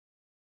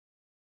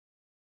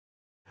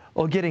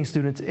Well, getting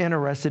students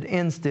interested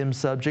in STEM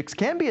subjects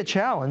can be a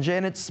challenge,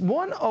 and it's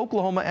one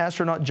Oklahoma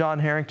astronaut John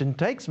Herrington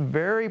takes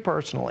very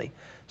personally.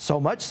 So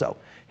much so,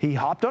 he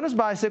hopped on his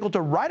bicycle to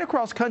ride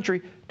across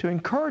country to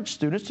encourage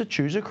students to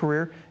choose a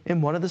career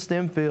in one of the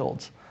STEM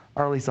fields.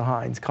 Our Lisa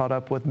Hines caught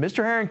up with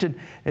Mr. Herrington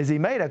as he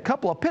made a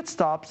couple of pit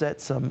stops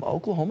at some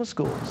Oklahoma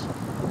schools.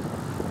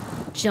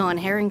 John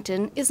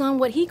Herrington is on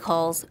what he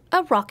calls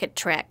a rocket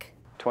trek.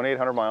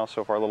 2,800 miles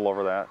so far, a little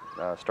over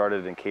that.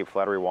 Started in Cape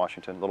Flattery,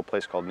 Washington, a little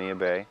place called Nia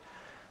Bay,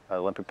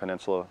 Olympic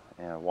Peninsula,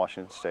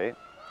 Washington State.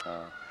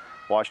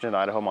 Washington,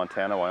 Idaho,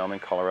 Montana, Wyoming,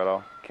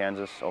 Colorado,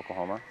 Kansas,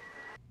 Oklahoma.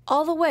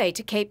 All the way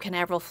to Cape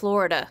Canaveral,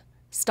 Florida,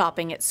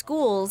 stopping at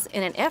schools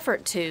in an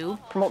effort to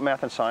promote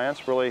math and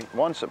science. Really,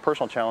 one's a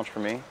personal challenge for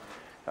me,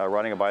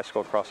 riding a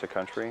bicycle across the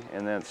country,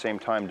 and then at the same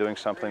time doing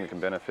something that can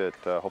benefit,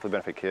 hopefully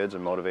benefit kids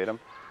and motivate them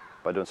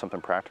by doing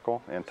something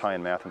practical and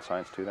tying math and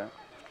science to that.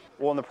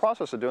 Well, in the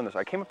process of doing this,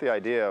 I came up with the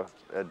idea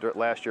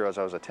last year as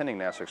I was attending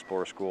NASA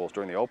Explorer schools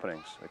during the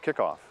openings, the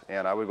kickoff,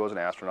 and I would go as an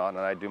astronaut and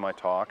I'd do my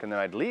talk and then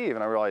I'd leave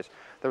and I realized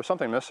there was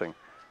something missing.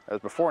 It was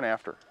before and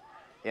after.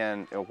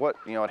 And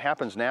it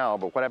happens now,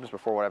 but what happens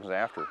before, what happens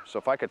after? So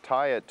if I could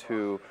tie it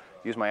to,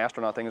 use my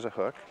astronaut thing as a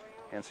hook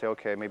and say,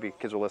 okay, maybe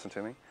kids will listen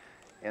to me,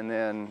 and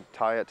then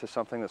tie it to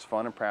something that's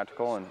fun and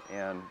practical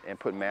and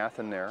put math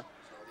in there,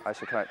 I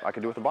said, I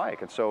could do it with a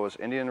bike. And so it was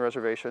Indian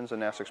reservations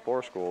and NASA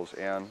Explorer schools,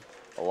 and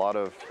a lot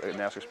of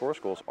NASA Explorer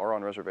schools are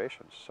on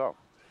reservations. So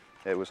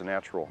it was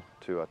natural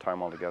to tie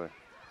them all together.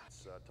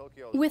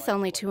 With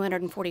only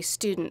 240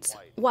 students,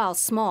 while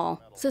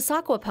small,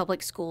 Sasakwa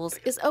Public Schools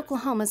is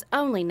Oklahoma's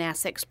only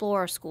NASA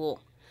Explorer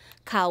school.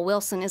 Kyle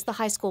Wilson is the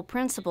high school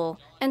principal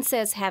and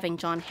says having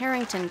John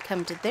Herrington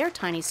come to their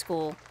tiny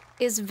school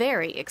is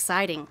very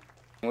exciting.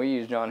 We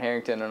used John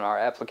Herrington in our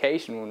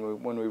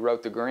application when we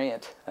wrote the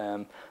grant.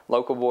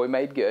 Local boy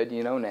made good,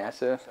 you know,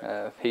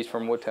 NASA. He's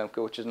from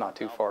Wetumpka, which is not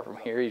too far from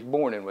here. He's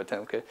born in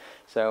Wetumpka.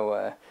 So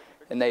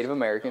a Native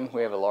American.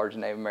 We have a large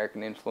Native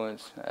American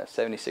influence.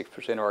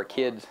 76% of our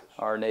kids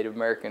are Native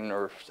American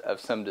or of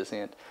some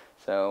descent.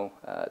 So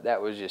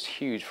that was just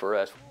huge for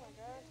us.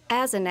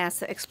 As a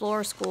NASA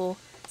Explorer school,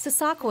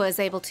 Sasakwa is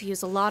able to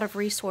use a lot of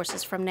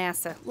resources from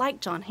NASA, like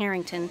John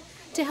Herrington,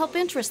 to help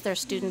interest their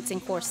students in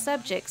core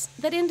subjects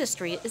that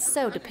industry is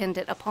so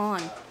dependent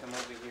upon.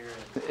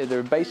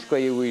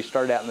 Basically, we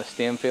started out in the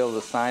STEM field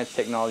of science,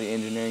 technology,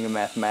 engineering, and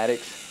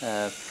mathematics.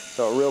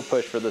 So a real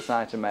push for the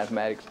science and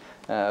mathematics.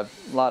 A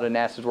lot of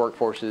NASA's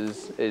workforce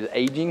is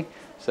aging,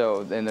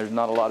 and there's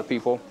not a lot of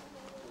people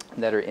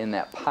that are in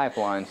that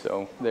pipeline.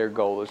 So their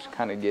goal is to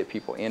kind of get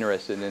people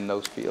interested in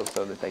those fields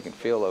so that they can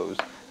fill those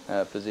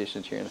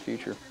positions here in the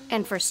future.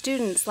 And for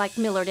students like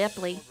Millard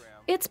Epley,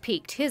 it's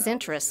piqued his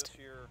interest.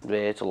 Yeah,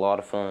 it's a lot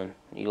of fun.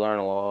 You learn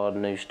a lot of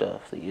new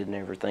stuff that you'd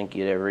never think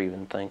you'd ever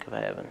even think of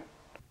having.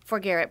 For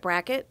Garrett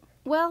Brackett,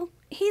 well,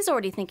 he's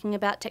already thinking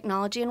about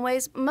technology in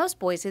ways most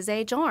boys his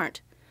age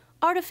aren't.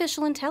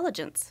 Artificial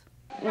intelligence.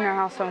 You know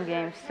how some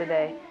games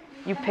today,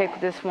 you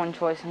pick this one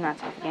choice and that's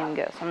how the game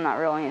goes. I'm not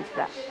really into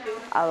that.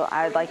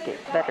 I'd like it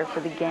better for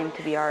the game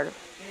to be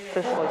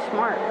artificially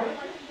smart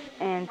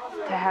and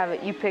to have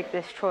it, you pick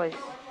this choice.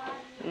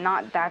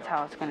 Not that's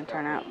how it's going to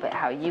turn out, but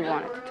how you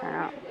want it to turn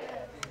out.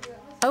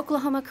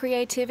 Oklahoma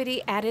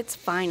creativity at its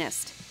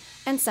finest,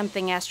 and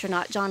something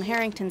astronaut John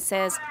Herrington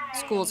says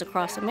schools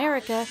across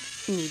America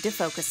need to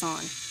focus on.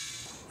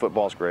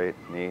 Football's great,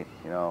 neat,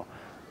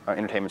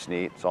 entertainment's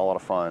neat, it's all a lot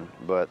of fun,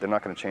 but they're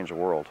not going to change the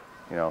world.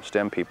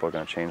 STEM people are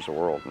going to change the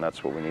world, and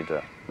that's what we need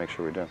to make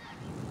sure we do.